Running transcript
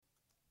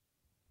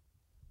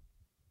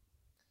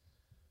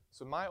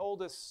So my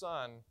oldest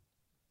son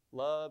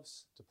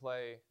loves to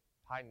play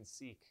hide and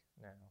seek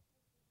now.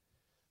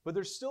 But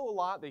there's still a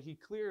lot that he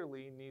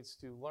clearly needs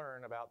to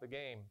learn about the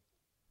game.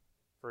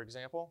 For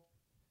example,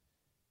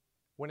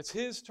 when it's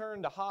his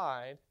turn to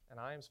hide and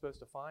I am supposed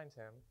to find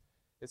him,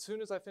 as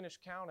soon as I finish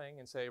counting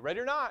and say,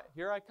 ready or not,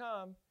 here I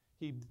come,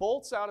 he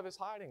bolts out of his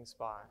hiding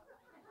spot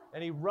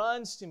and he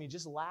runs to me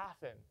just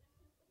laughing.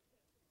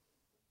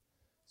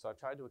 So I've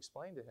tried to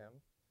explain to him,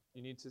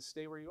 you need to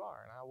stay where you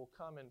are and I will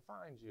come and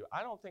find you.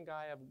 I don't think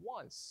I have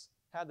once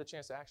had the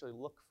chance to actually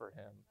look for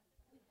him.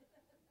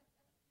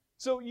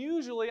 So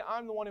usually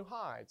I'm the one who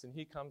hides and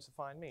he comes to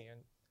find me. And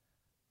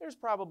there's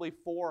probably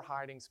 4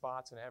 hiding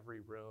spots in every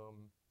room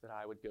that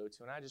I would go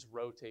to, and I just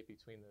rotate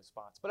between those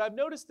spots. But I've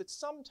noticed that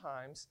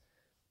sometimes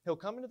he'll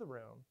come into the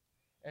room,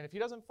 and if he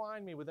doesn't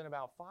find me within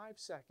about 5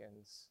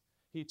 seconds,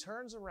 he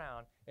turns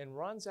around and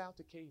runs out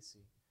to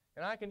Casey.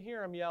 And I can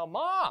hear him yell,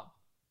 Mom!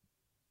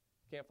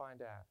 Can't find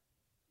Dad.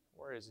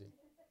 Where is he?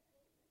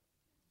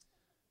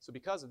 So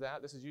because of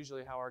that, this is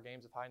usually how our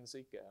games of hide and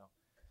seek go.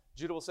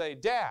 Judah will say,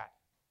 Dad,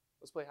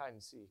 let's play hide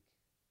and seek.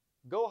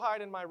 Go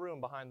hide in my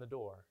room behind the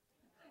door.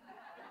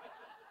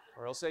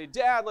 Or he'll say,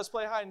 Dad, let's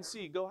play hide and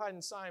seek. Go hide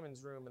in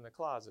Simon's room in the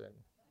closet.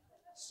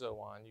 So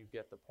on, you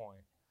get the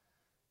point.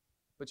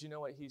 But you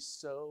know what? He's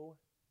so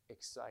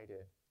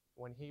excited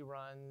when he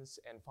runs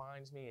and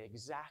finds me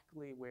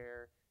exactly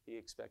where he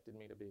expected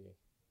me to be.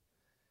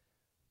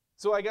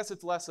 So I guess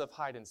it's less of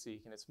hide and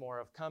seek, and it's more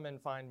of come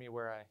and find me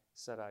where I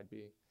said I'd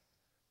be.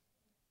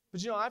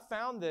 But you know, I've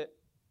found that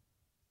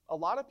a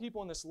lot of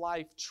people in this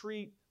life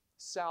treat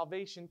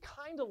salvation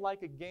kind of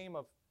like a game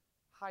of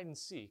hide and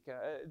seek.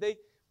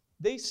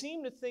 They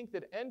seem to think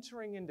that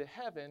entering into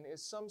heaven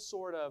is some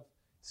sort of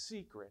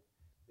secret.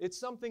 It's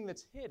something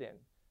that's hidden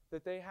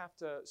that they have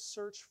to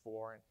search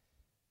for. And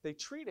they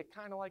treat it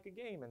kind of like a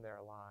game in their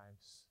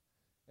lives.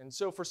 And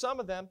so for some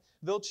of them,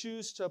 they'll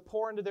choose to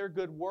pour into their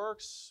good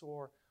works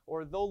or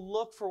they'll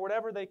look for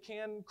whatever they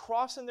can,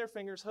 crossing their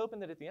fingers, hoping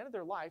that at the end of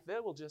their life, they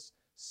will just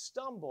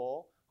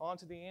stumble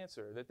onto the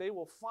answer, that they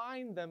will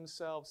find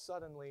themselves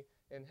suddenly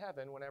in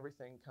heaven when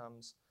everything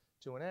comes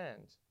to an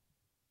end.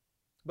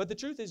 But the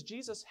truth is,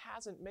 Jesus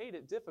hasn't made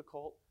it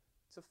difficult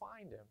to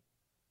find him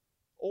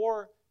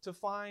or to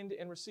find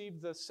and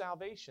receive the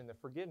salvation, the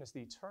forgiveness,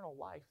 the eternal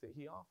life that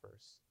he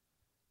offers.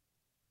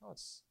 No,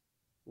 it's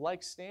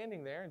like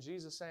standing there and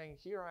Jesus saying,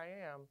 here I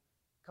am,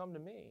 come to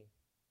me.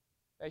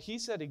 He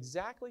said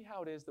exactly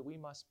how it is that we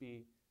must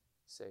be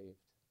saved.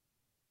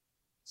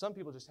 Some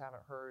people just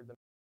haven't heard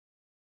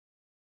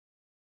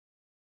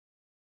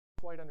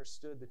quite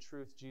understood the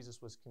truth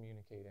Jesus was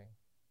communicating.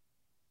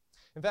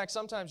 In fact,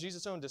 sometimes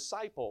Jesus' own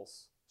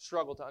disciples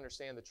struggled to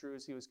understand the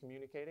truths he was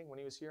communicating when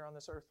he was here on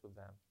this earth with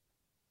them.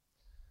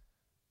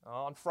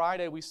 On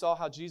Friday, we saw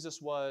how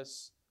Jesus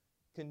was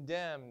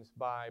condemned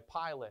by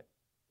Pilate,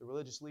 the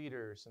religious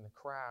leaders, and the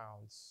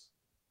crowds.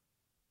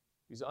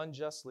 He was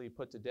unjustly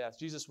put to death.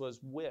 Jesus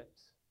was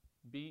whipped,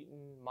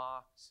 beaten,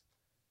 mocked,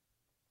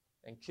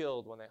 and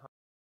killed when they hung him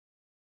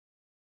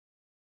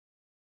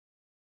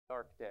on a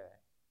dark day.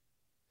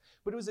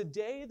 But it was a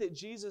day that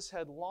Jesus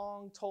had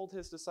long told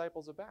his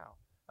disciples about.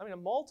 I mean,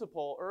 on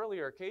multiple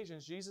earlier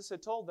occasions, Jesus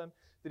had told them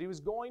that he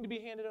was going to be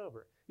handed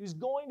over. He was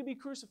going to be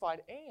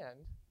crucified and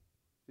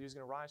that he was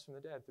going to rise from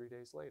the dead 3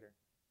 days later.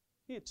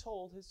 He had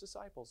told his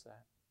disciples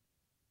that.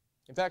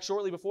 In fact,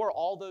 shortly before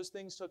all those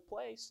things took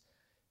place,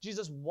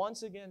 Jesus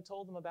once again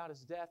told them about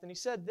his death. And he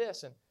said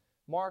this in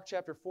Mark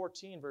chapter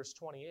 14, verse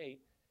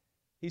 28.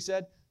 He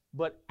said,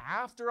 but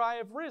after I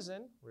have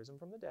risen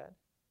from the dead,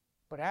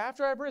 but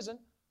after I have risen,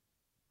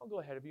 I'll go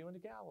ahead of you into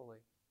Galilee.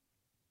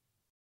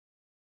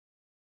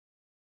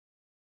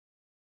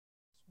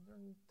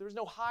 There's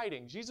no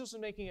hiding. Jesus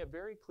was making it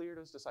very clear to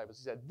his disciples.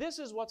 He said, this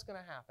is what's going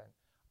to happen.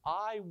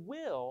 I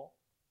will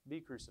be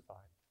crucified.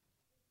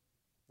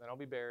 Then I'll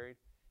be buried.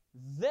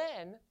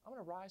 Then I'm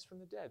going to rise from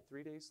the dead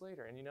 3 days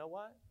later. And you know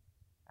what?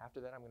 After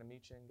that, I'm going to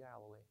meet you in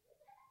Galilee.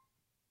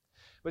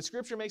 But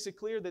Scripture makes it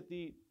clear that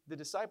the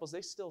disciples,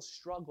 they still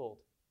struggled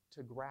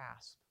to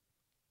grasp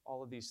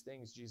all of these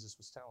things Jesus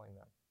was telling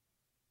them.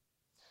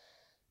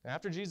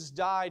 After Jesus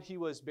died, he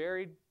was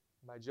buried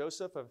by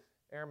Joseph of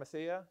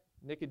Arimathea,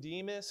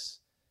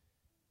 Nicodemus,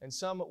 and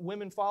some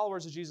women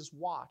followers of Jesus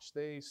watched.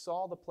 They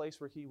saw the place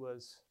where he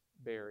was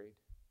buried.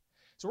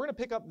 So we're going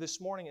to pick up this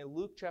morning in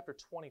Luke chapter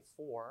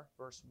 24,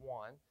 verse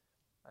 1.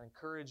 I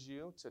encourage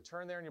you to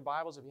turn there in your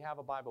Bibles if you have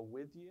a Bible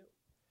with you.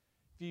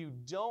 If you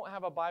don't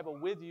have a Bible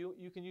with you,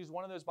 you can use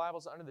one of those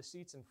Bibles under the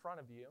seats in front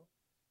of you.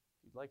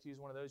 If you'd like to use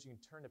one of those, you can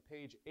turn to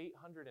page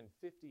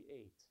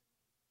 858.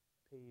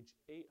 Page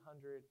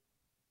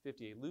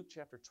 858, Luke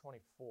chapter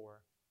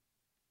 24.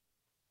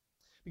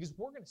 Because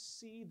we're going to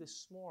see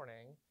this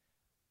morning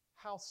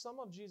how some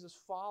of Jesus'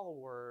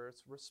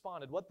 followers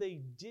responded, what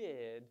they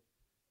did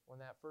when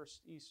that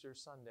first Easter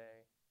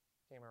Sunday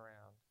came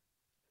around.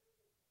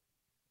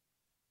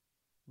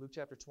 Luke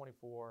chapter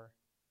 24,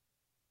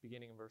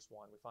 beginning in verse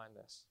 1, we find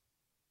this.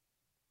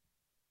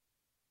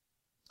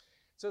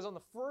 It says, on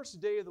the first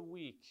day of the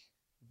week,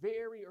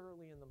 very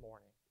early in the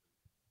morning,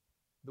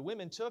 The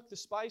women took the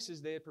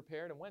spices they had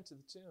prepared and went to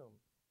the tomb.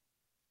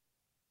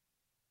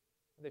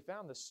 They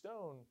found the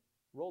stone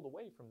rolled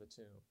away from the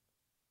tomb.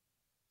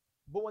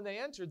 But when they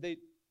entered, they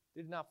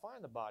did not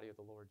find the body of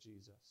the Lord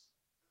Jesus.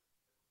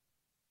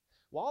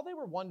 While they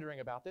were wondering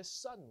about this,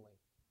 suddenly,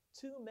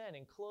 two men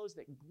in clothes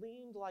that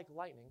gleamed like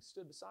lightning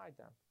stood beside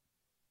them.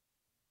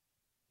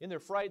 In their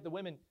fright, the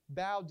women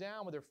bowed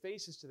down with their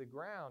faces to the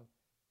ground.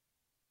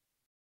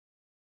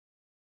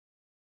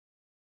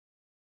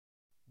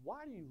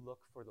 Why do you look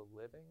for the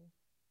living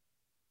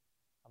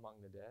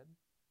among the dead?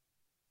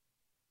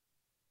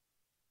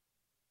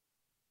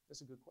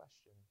 That's a good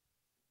question.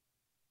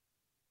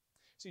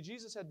 See,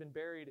 Jesus had been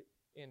buried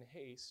in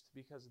haste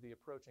because of the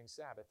approaching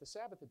Sabbath. The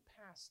Sabbath had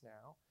passed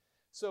now,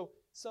 so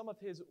some of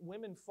his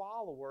women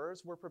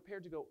followers were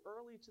prepared to go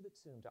early to the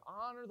tomb to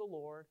honor the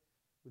Lord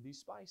with these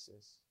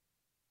spices.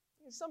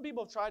 Some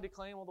people have tried to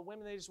claim, well, the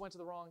women, they just went to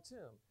the wrong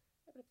tomb.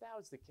 Yeah, but if that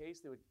was the case,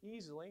 they would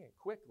easily and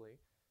quickly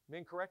have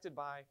been corrected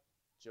by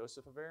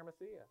Joseph of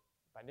Arimathea,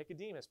 by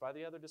Nicodemus, by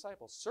the other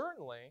disciples,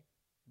 certainly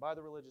by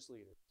the religious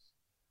leaders.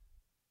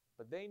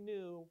 But they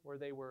knew where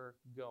they were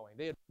going.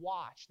 They had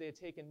watched, they had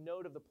taken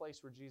note of the place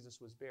where Jesus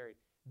was buried.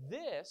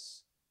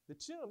 This, the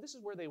tomb, this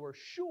is where they were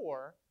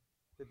sure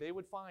that they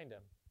would find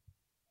him.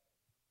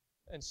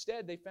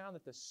 Instead, they found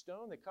that the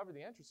stone that covered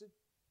the entrance had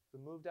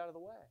been moved out of the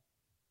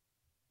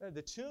way.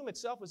 The tomb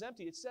itself was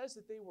empty. It says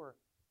that they were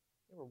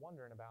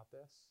wondering about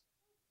this.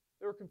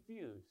 They were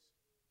confused.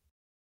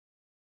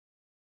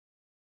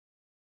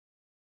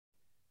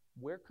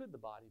 Where could the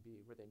body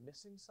be? Were they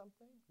missing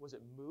something? Was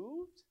it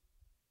moved?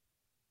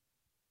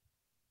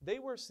 They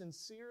were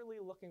sincerely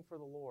looking for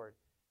the Lord,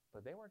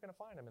 but they weren't going to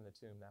find him in the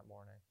tomb that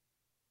morning.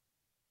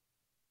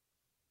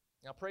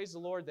 Now, praise the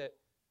Lord that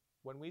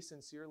when we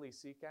sincerely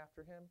seek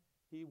after him,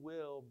 he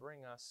will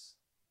bring us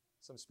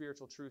some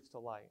spiritual truth to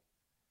light.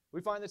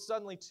 We find that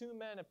suddenly two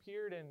men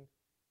appeared in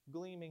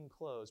gleaming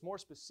clothes. More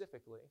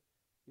specifically,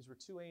 these were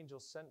two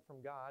angels sent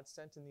from God,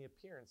 sent in the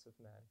appearance of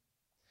men.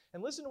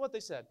 And listen to what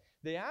they said.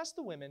 They asked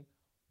the women,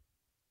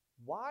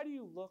 "Why do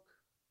you look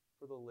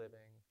for the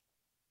living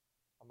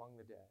among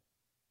the dead?"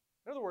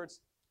 In other words,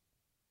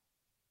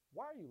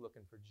 why are you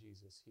looking for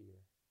Jesus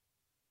here?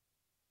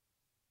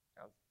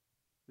 Now,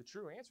 the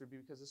true answer would be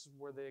because this is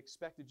where they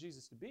expected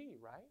Jesus to be,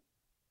 right?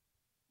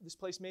 This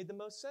place made the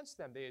most sense to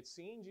them. They had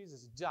seen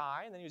Jesus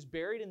die, and then he was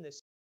buried in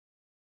this.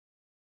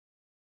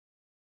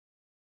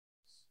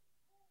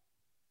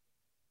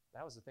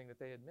 That was the thing that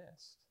they had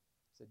missed.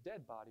 It's that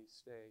dead bodies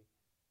stay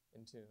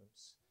in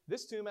tombs.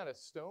 This tomb had a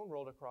stone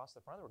rolled across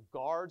the front. There were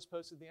guards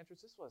posted at the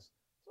entrance. This was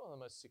one of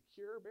the most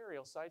secure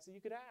burial sites that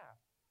you could have.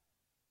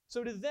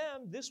 So to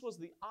them, this was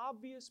the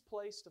obvious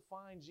place to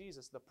find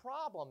Jesus. The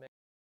problem is,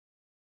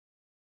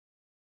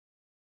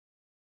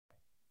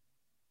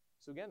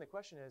 so again, the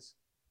question is,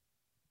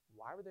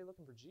 why were they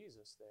looking for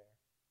Jesus there?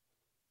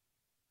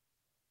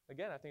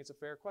 Again, I think it's a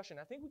fair question.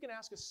 I think we can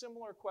ask a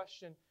similar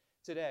question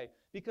today,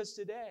 because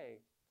today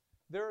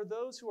there are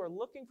those who are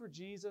looking for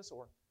Jesus,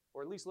 or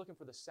at least looking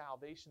for the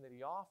salvation that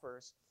he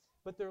offers,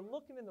 but they're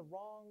looking in the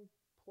wrong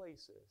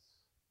places.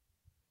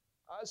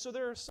 So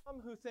there are some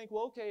who think,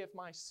 well, okay, if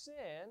my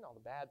sin, all the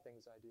bad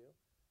things I do,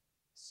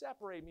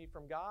 separate me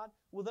from God,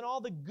 well, then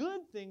all the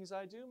good things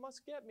I do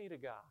must get me to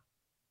God.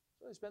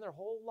 So they spend their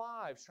whole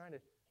lives trying to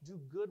do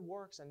good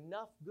works,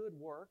 enough good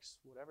works,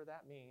 whatever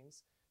that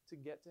means, to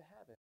get to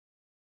heaven.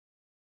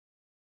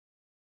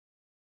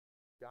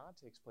 God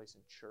takes place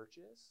in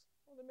churches.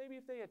 Well, then maybe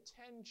if they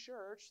attend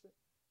church,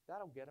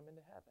 that'll get them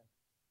into heaven.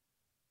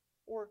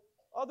 Or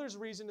others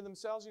reason to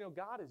themselves,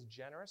 God is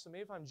generous, so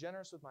maybe if I'm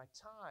generous with my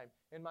time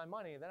and my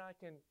money, then I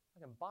can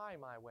buy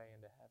my way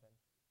into heaven.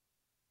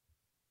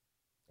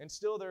 And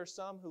still there are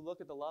some who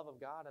look at the love of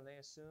God and they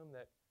assume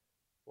that,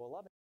 well,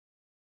 loving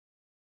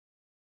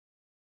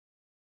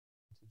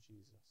to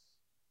Jesus.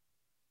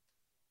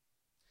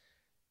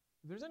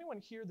 If there's anyone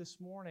here this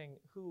morning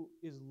who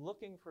is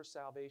looking for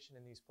salvation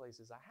in these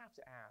places, I have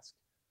to ask,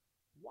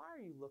 why are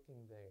you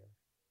looking there?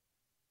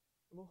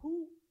 Well,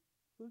 who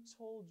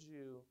told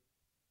you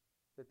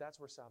that that's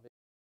where salvation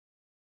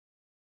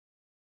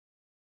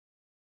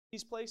is?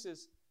 These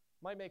places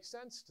might make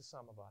sense to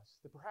some of us,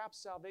 that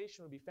perhaps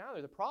salvation would be found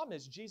there. The problem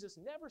is Jesus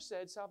never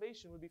said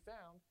salvation would be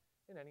found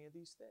in any of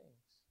these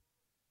things.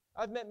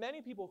 I've met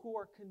many people who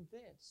are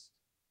convinced,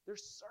 they're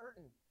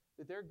certain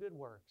that their good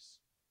works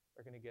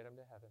are going to get them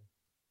to heaven.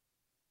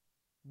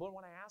 But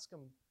when I ask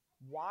them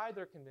why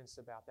they're convinced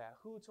about that,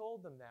 who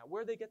told them that,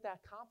 where they get that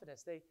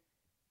confidence, they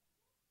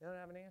don't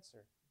have an answer.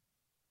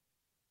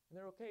 And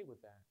they're okay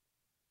with that.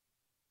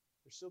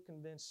 They're still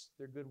convinced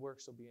their good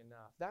works will be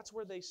enough. That's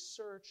where they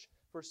search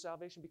for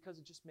salvation because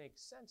it just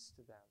makes sense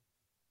to them.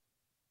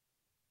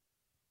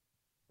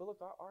 But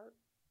look,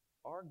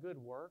 our good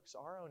works,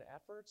 our own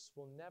efforts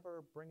will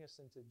never bring us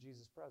into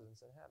Jesus'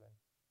 presence in heaven.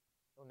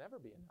 It'll never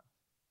be enough.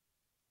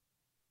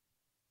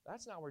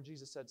 That's not where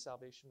Jesus said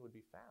salvation would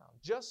be found.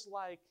 Just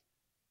like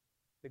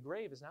the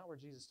grave is not where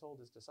Jesus told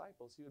his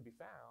disciples he would be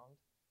found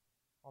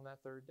on that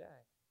third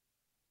day.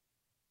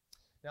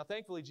 Now,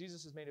 thankfully,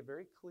 Jesus has made it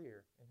very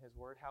clear in His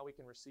Word how we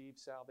can receive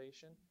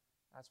salvation.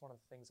 That's one of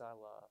the things I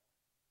love.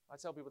 I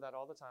tell people that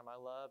all the time.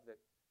 I love that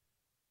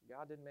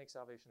God didn't make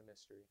salvation a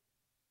mystery.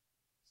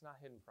 It's not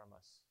hidden from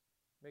us.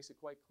 He makes it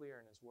quite clear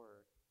in His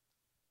Word.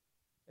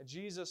 And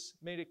Jesus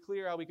made it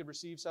clear how we could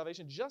receive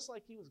salvation, just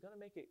like He was going to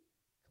make it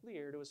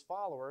clear to His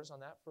followers on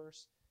that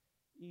first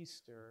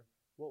Easter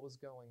what was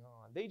going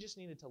on. They just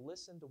needed to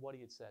listen to what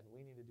He had said, and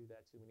we need to do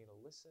that too. We need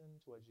to listen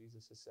to what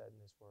Jesus has said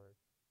in His Word.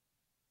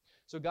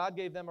 So God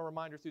gave them a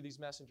reminder through these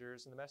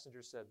messengers, and the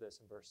messengers said this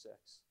in verse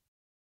 6.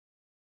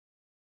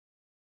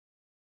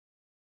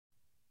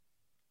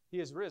 He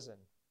has risen.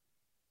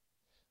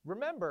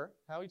 Remember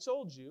how He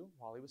told you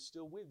while He was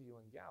still with you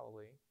in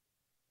Galilee,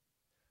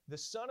 the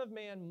Son of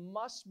Man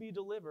must be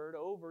delivered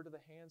over to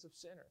the hands of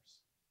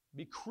sinners,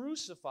 be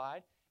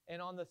crucified,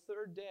 and on the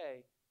third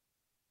day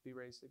be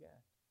raised again.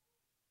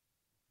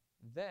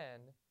 Then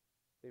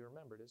they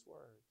remembered His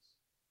words.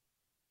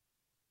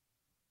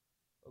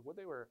 Look, what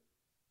they were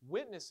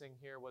witnessing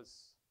here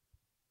was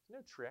no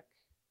trick,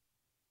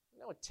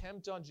 no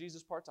attempt on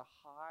Jesus' part to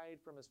hide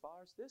from His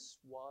followers. This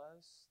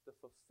was the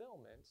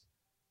fulfillment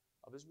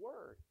of His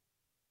word.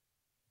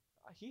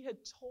 He had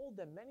told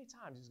them many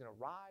times He's going to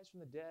rise from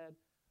the dead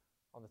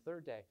on the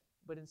third day.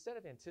 But instead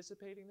of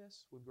anticipating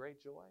this with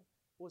great joy,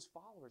 His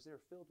followers, they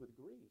were filled with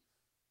grief.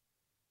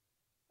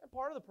 And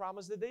part of the problem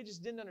is that they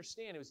just didn't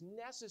understand it was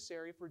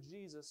necessary for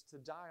Jesus to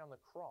die on the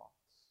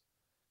cross,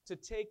 to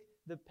take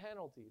the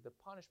penalty, the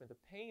punishment,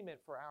 the payment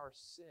for our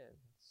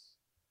sins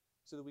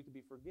so that we could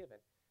be forgiven.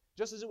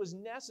 Just as it was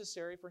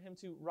necessary for Him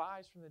to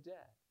rise from the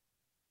dead,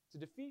 to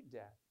defeat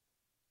death.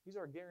 He's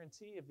our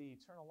guarantee of the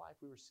eternal life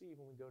we receive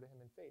when we go to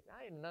Him in faith. Now,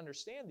 I didn't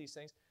understand these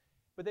things,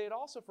 but they had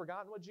also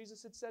forgotten what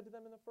Jesus had said to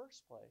them in the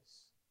first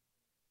place,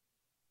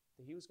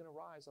 that He was going to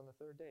rise on the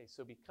third day.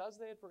 So because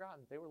they had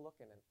forgotten, they were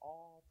looking in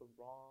all the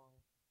wrong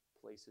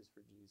places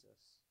for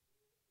Jesus.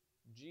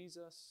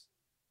 Jesus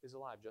is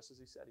alive, just as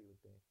He said He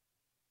would be.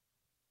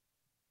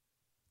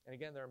 And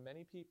again, there are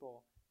many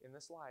people in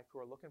this life who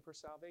are looking for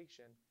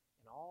salvation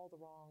in all the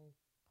wrong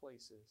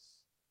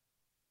places.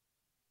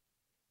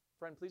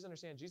 Friend, please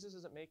understand, Jesus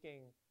isn't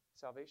making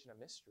salvation a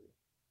mystery.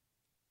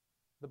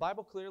 The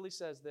Bible clearly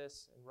says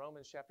this in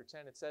Romans chapter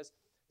 10. It says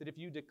that if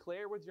you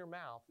declare with your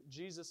mouth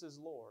Jesus is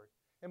Lord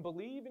and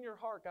believe in your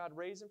heart God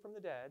raised Him from the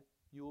dead,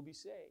 you will be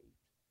saved.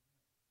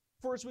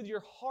 For it's with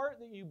your heart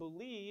that you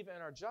believe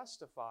and are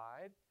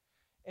justified,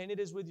 and it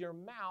is with your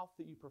mouth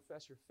that you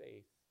profess your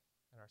faith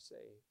and are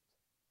saved.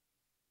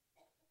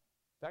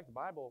 In fact, the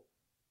Bible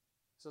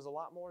says a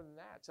lot more than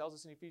that. It tells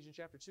us in Ephesians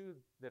chapter 2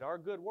 that our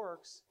good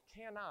works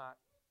cannot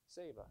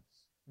save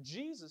us.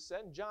 Jesus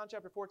said in John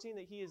chapter 14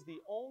 that He is the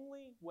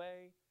only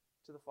way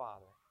to the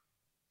Father.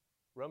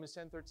 Romans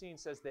 10:13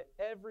 says that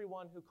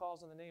everyone who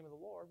calls on the name of the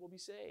Lord will be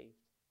saved.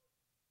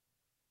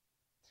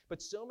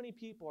 But so many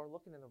people are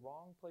looking in the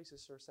wrong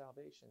places for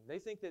salvation. They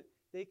think that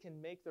they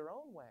can make their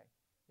own way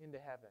into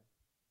heaven,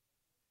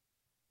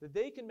 that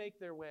they can make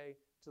their way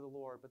to the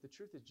Lord. But the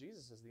truth is,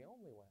 Jesus is the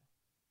only way,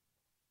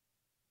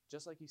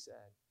 just like He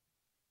said.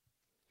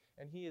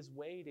 And He is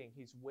waiting.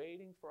 He's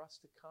waiting for us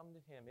to come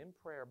to Him in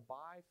prayer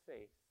by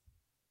faith,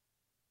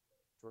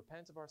 to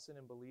repent of our sin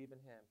and believe in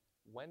Him.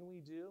 When we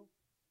do,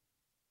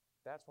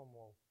 that's when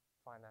we'll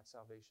find that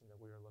salvation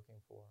that we are looking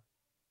for.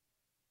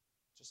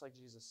 Just like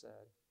Jesus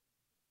said.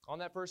 On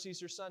that first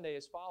Easter Sunday,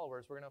 His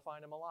followers were going to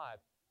find Him alive,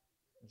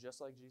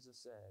 just like Jesus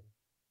said.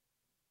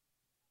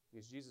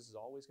 Because Jesus is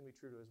always going to be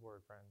true to His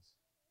word, friends.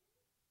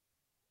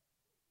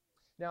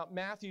 Now,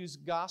 Matthew's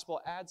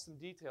gospel adds some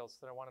details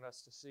that I wanted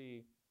us to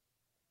see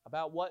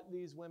about what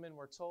these women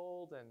were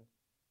told and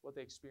what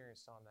they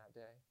experienced on that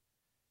day.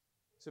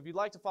 So if you'd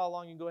like to follow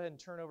along, you can go ahead and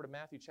turn over to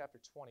Matthew chapter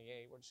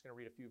 28. We're just going to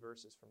read a few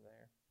verses from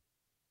there.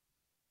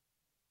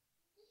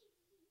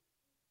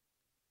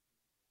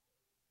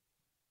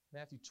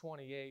 Matthew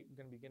 28,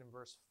 we're going to begin in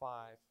verse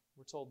 5.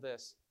 We're told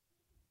this.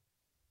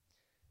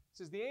 It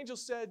says, "The angel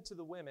said to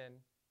the women,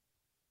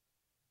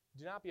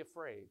 'Do not be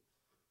afraid,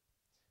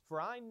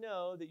 for I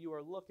know that you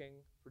are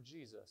looking for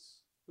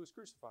Jesus, who was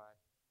crucified.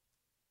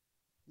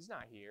 He's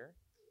not here.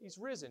 He's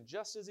risen,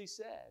 just as He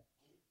said.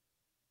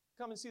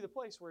 Come and see the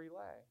place where He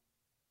lay.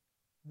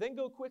 Then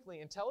go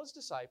quickly and tell His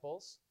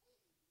disciples,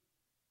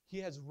 He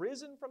has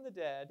risen from the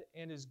dead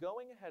and is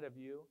going ahead of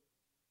you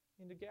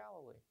into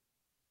Galilee.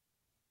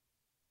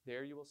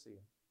 There you will see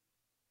Him.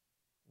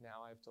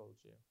 Now I have told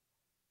you.'"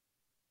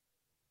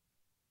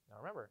 Now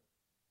remember,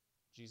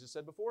 Jesus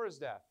said before His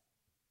death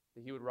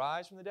that He would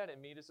rise from the dead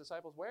and meet His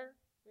disciples where?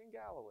 In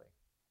Galilee.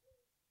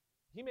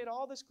 He made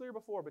all this clear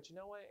before, but you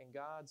know what? In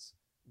God's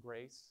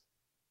grace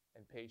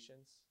and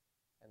patience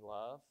and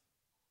love,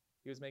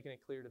 He was making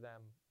it clear to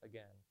them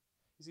again.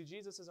 You see,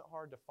 Jesus isn't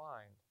hard to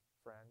find,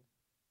 friend.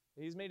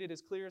 He's made it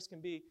as clear as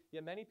can be,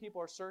 yet many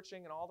people are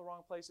searching in all the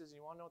wrong places. And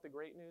you want to know what the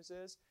great news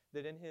is?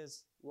 That in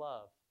His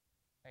love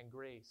and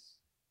grace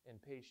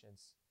and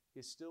patience,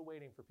 He is still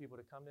waiting for people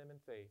to come to Him in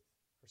faith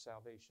for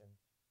salvation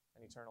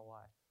and eternal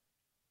life.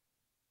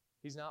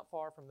 He's not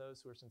far from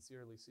those who are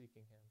sincerely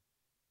seeking Him.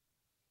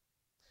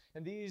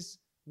 And these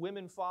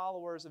women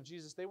followers of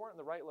Jesus, they weren't in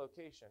the right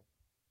location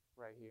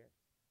right here.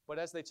 But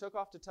as they took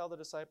off to tell the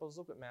disciples,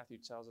 look what Matthew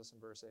tells us in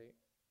verse 8.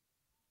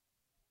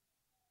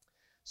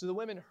 So the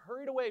women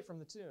hurried away from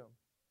the tomb,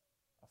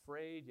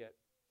 afraid yet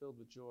filled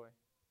with joy,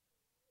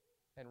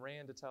 and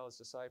ran to tell his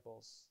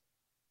disciples.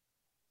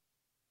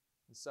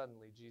 And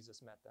suddenly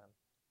Jesus met them.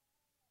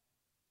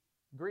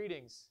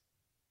 Greetings,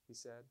 he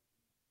said.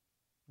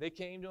 They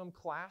came to him,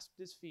 clasped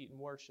his feet, and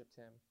worshipped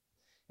him.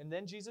 And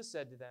then Jesus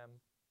said to them,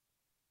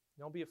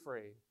 don't be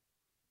afraid.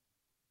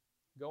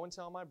 Go and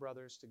tell my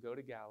brothers to go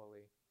to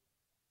Galilee,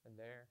 and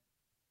there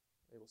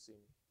they will see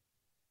me.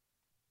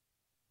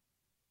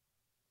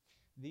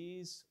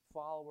 These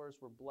followers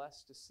were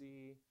blessed to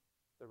see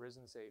the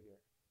risen Savior.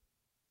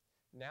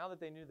 Now that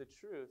they knew the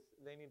truth,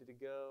 they needed to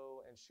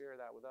go and share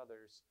that with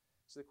others.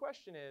 So the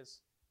question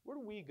is, where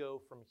do we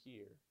go from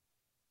here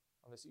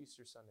on this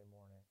Easter Sunday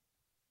morning?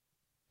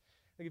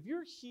 Like if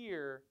you're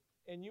here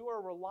and you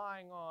are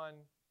relying on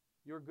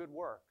your good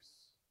works,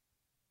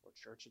 or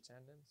church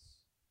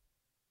attendance,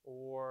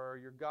 or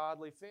your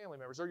godly family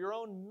members, or your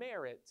own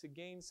merit to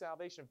gain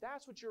salvation, if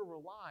that's what you're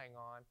relying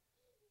on,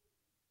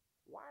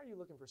 why are you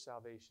looking for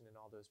salvation in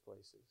all those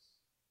places?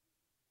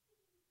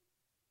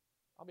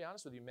 I'll be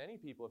honest with you, many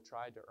people have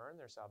tried to earn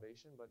their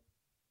salvation, but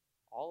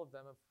all of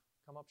them have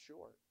come up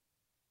short.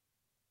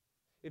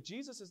 If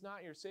Jesus is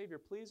not your Savior,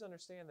 please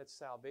understand that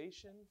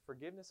salvation,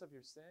 forgiveness of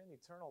your sin,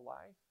 eternal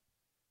life,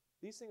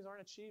 these things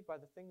aren't achieved by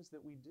the things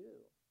that we do.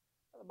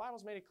 The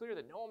Bible's made it clear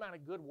that no amount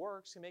of good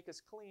works can make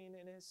us clean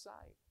in His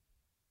sight.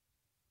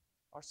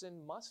 Our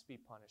sin must be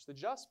punished. The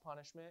just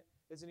punishment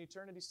is an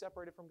eternity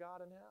separated from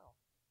God in hell.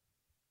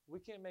 We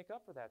can't make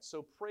up for that.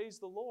 So praise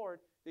the Lord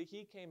that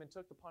He came and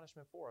took the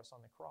punishment for us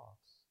on the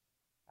cross.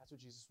 That's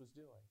what Jesus was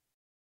doing.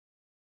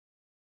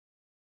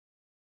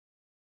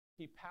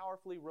 He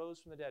powerfully rose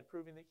from the dead,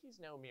 proving that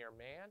He's no mere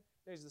man.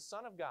 He's the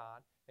Son of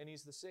God, and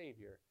He's the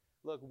Savior.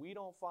 Look, we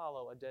don't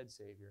follow a dead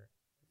Savior.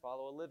 We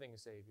follow a living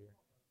Savior.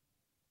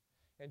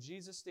 And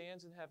Jesus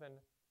stands in heaven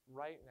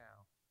right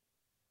now,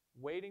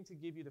 waiting to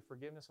give you the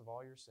forgiveness of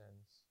all your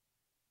sins.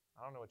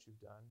 I don't know what you've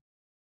done.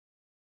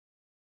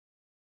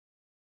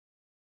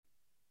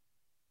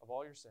 Of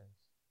all your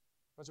sins.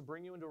 He wants to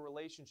bring you into a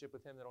relationship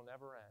with Him that will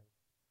never end.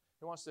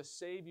 He wants to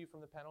save you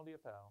from the penalty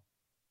of hell.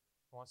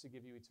 He wants to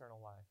give you eternal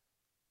life.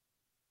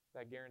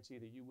 That guarantee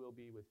that you will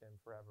be with Him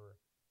forever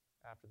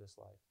after this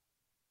life.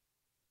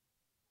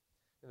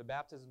 In the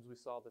baptisms we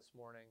saw this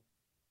morning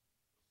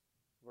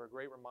were a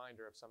great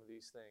reminder of some of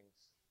these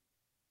things.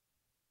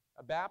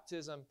 A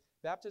baptism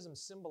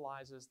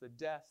symbolizes the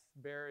death,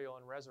 burial,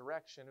 and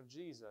resurrection of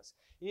Jesus.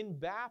 In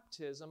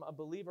baptism, a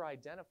believer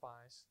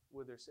identifies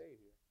with their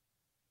Savior.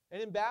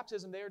 And in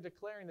baptism, they are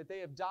declaring that they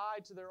have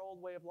died to their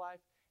old way of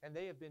life and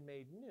they have been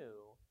made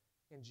new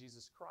in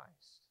Jesus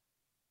Christ.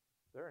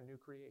 They're a new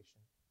creation.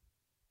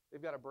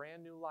 They've got a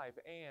brand new life,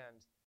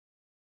 and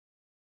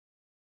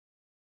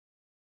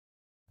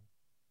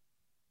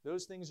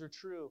those things are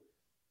true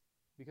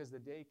because the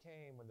day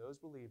came when those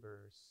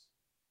believers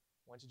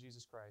went to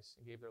Jesus Christ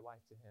and gave their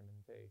life to Him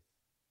in faith.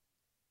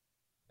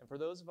 And for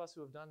those of us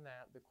who have done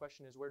that, the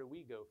question is, where do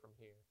we go from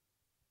here?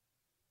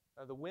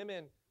 The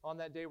women on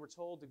that day were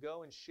told to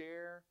go and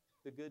share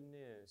the good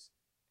news,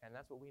 and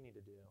that's what we need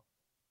to do.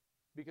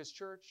 Because,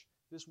 church,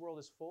 this world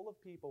is full of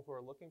people who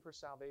are looking for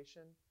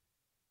salvation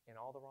in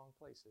all the wrong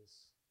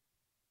places,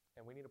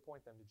 and we need to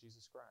point them to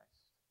Jesus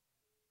Christ.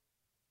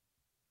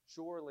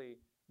 Surely,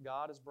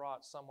 God has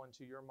brought someone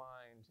to your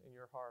mind and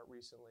your heart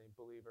recently,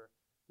 believer,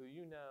 who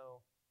you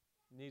know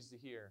needs to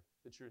hear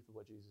the truth of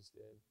what Jesus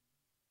did.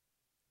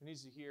 Who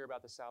needs to hear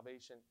about the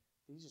salvation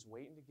that He's just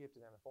waiting to give to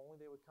them if only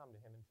they would come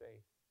to Him in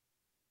faith.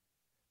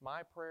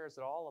 My prayer is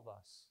that all of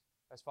us,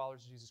 as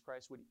followers of Jesus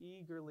Christ, would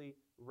eagerly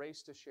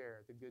race to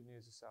share the good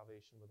news of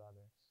salvation with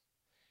others.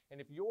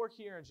 And if you're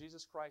here and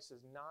Jesus Christ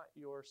is not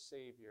your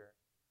Savior,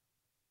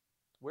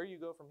 where you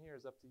go from here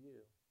is up to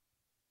you.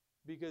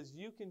 Because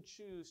you can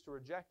choose to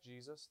reject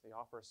Jesus, the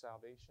offer of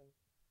salvation.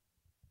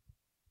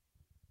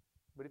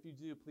 But if you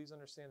do, please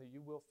understand that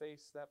you will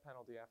face that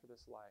penalty after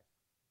this life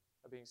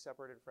of being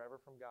separated forever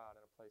from God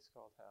in a place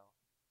called hell.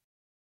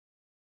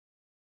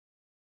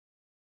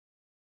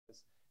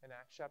 In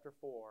Acts chapter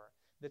 4,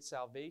 that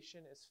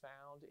salvation is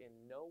found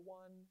in no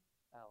one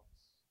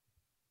else.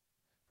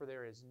 For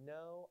there is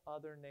no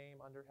other name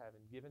under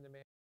heaven given to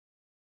man.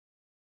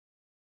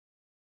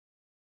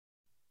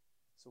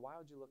 So why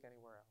would you look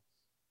anywhere else?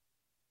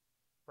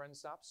 Friends,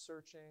 stop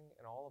searching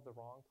in all of the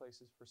wrong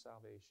places for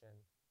salvation,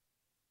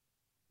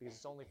 because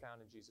it's only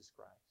found in Jesus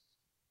Christ.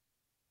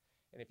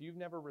 And if you've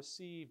never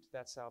received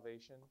that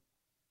salvation,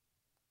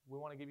 we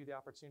want to give you the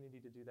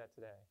opportunity to do that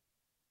today.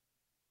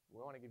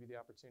 We want to give you the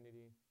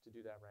opportunity to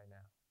do that right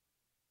now.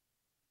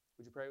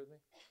 Would you pray with me?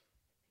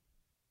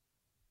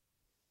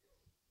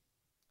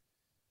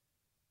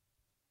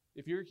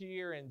 If you're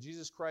here and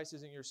Jesus Christ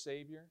isn't your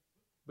Savior,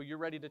 but you're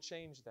ready to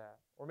change that,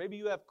 or maybe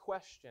you have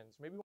questions,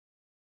 maybe you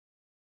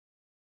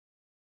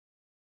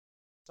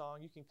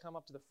song, you can come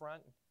up to the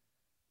front and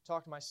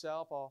talk to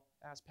myself. I'll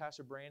ask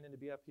Pastor Brandon to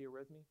be up here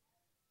with me.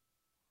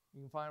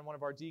 You can find one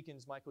of our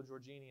deacons, Michael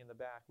Giorgini, in the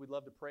back. We'd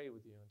love to pray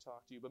with you and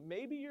talk to you. But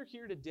maybe you're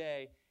here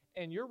today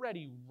and you're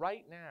ready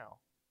right now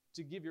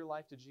to give your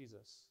life to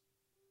Jesus.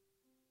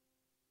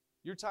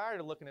 You're tired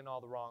of looking in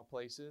all the wrong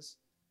places.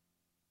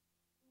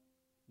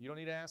 You don't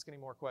need to ask any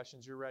more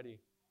questions. You're ready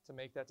to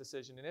make that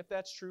decision. And if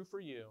that's true for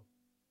you,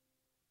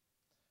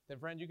 then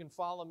friend, you can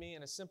follow me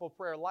in a simple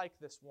prayer like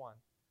this one.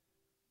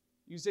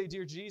 You say,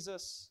 "Dear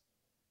Jesus,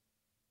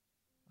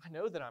 I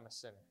know that I'm a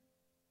sinner.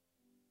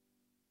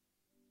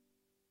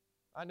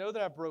 I know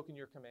that I've broken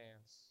your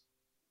commands.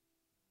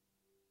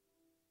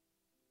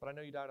 But I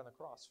know you died on the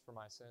cross for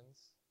my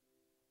sins.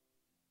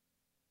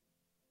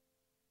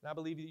 And I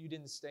believe that you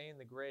didn't stay in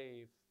the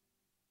grave,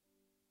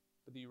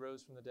 but that you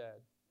rose from the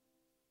dead.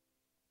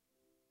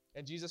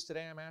 And Jesus,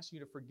 today I'm asking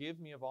you to forgive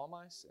me of all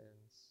my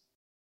sins.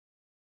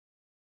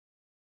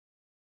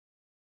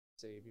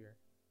 Savior,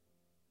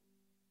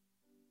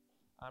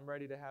 I'm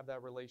ready to have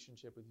that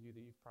relationship with you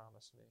that you've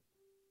promised me."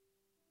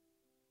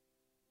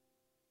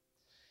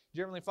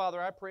 Dear Heavenly Father,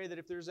 I pray that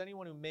if there's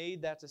anyone who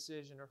made that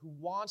decision or who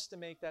wants to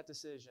make that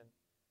decision,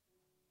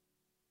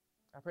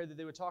 I pray that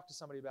they would talk to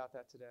somebody about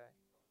that today.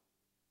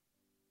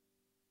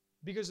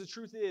 Because the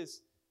truth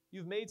is,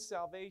 you've made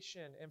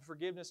salvation and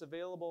forgiveness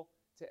available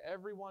to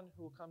everyone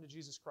who will come to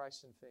Jesus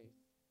Christ in faith.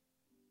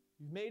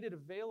 You've made it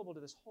available to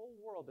this whole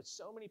world, but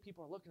so many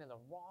people are looking in the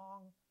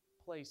wrong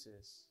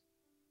places.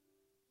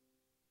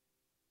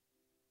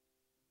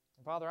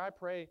 And Father, I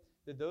pray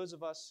that those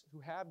of us who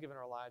have given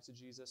our lives to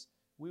Jesus,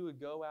 we would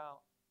go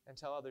out and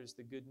tell others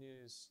the good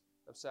news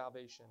of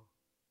salvation.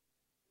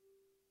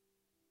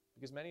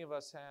 Because many of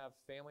us have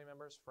family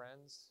members,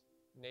 friends,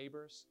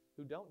 neighbors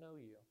who don't know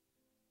you.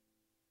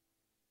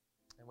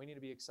 And we need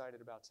to be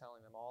excited about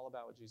telling them all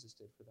about what Jesus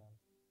did for them.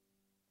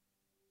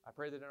 I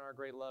pray that in our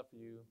great love for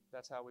you,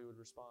 that's how we would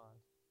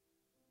respond.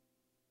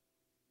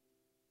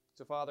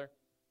 So, Father,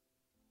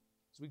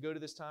 as we go to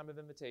this time of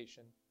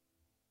invitation,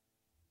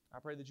 I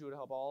pray that you would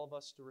help all of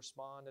us to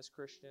respond as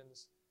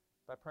Christians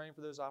by praying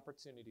for those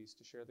opportunities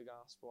to share the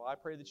gospel. I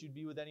pray that you'd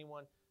be with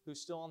anyone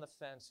who's still on the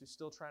fence, who's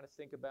still trying to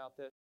think about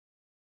this.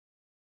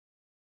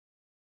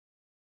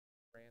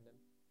 Brandon.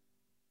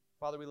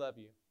 Father, we love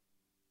you.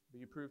 But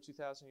you proved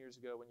 2,000 years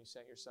ago when you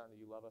sent your Son that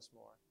you love us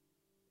more.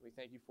 We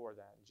thank you for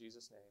that. In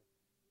Jesus' name,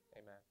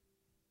 amen.